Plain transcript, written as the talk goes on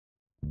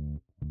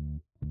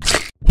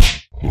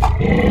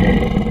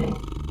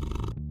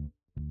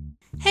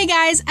Hey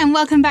guys, and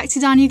welcome back to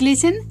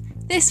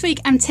Darnyougluten. This week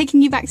I'm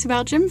taking you back to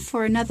Belgium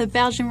for another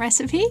Belgian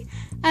recipe.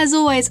 As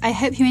always, I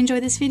hope you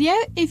enjoyed this video.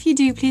 If you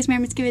do, please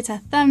remember to give it a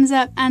thumbs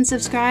up and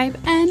subscribe,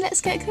 and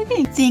let's get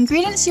cooking. The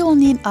ingredients you will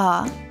need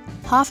are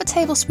half a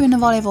tablespoon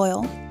of olive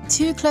oil,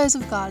 2 cloves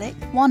of garlic,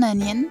 1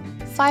 onion,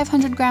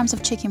 500 grams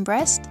of chicken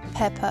breast,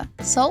 pepper,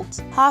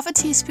 salt, half a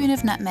teaspoon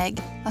of nutmeg,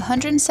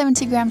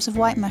 170 grams of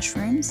white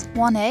mushrooms,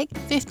 1 egg,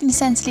 15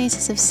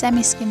 centiliters of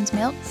semi-skimmed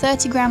milk,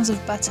 30 grams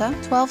of butter,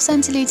 12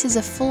 centiliters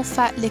of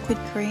full-fat liquid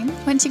cream,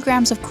 20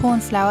 grams of corn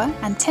flour,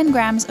 and 10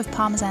 grams of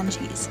Parmesan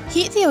cheese.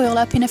 Heat the oil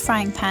up in a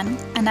frying pan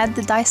and add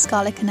the diced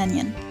garlic and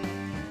onion.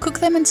 Cook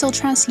them until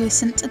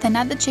translucent, then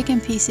add the chicken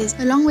pieces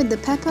along with the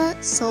pepper,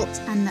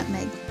 salt, and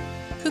nutmeg.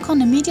 Cook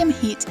on a medium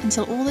heat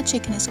until all the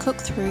chicken is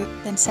cooked through,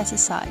 then set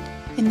aside.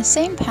 In the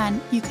same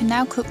pan, you can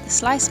now cook the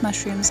sliced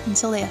mushrooms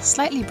until they are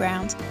slightly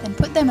browned, then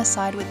put them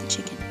aside with the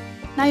chicken.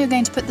 Now you're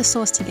going to put the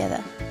sauce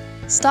together.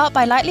 Start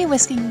by lightly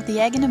whisking the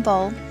egg in a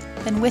bowl,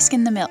 then whisk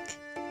in the milk.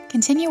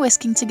 Continue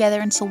whisking together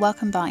until well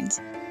combined.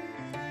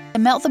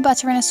 Then melt the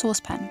butter in a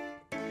saucepan.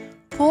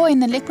 Pour in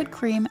the liquid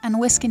cream and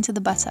whisk into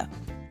the butter.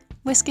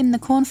 Whisk in the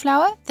corn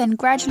flour, then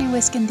gradually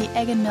whisk in the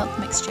egg and milk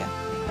mixture.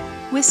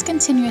 Whisk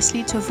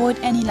continuously to avoid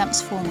any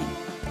lumps forming.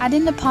 Add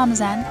in the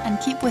Parmesan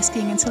and keep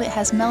whisking until it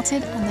has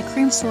melted and the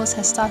cream sauce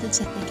has started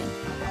to thicken.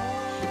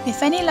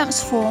 If any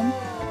lumps form,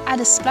 add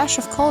a splash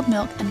of cold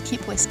milk and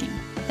keep whisking.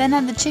 Then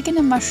add the chicken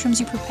and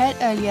mushrooms you prepared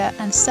earlier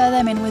and stir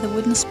them in with a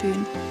wooden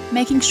spoon,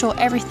 making sure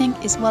everything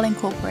is well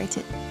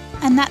incorporated.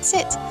 And that's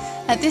it!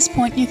 At this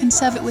point you can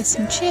serve it with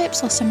some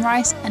chips or some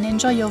rice and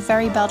enjoy your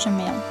very Belgian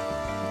meal.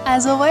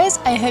 As always,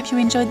 I hope you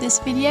enjoyed this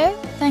video.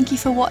 Thank you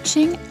for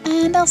watching,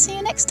 and I'll see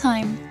you next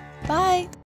time. Bye!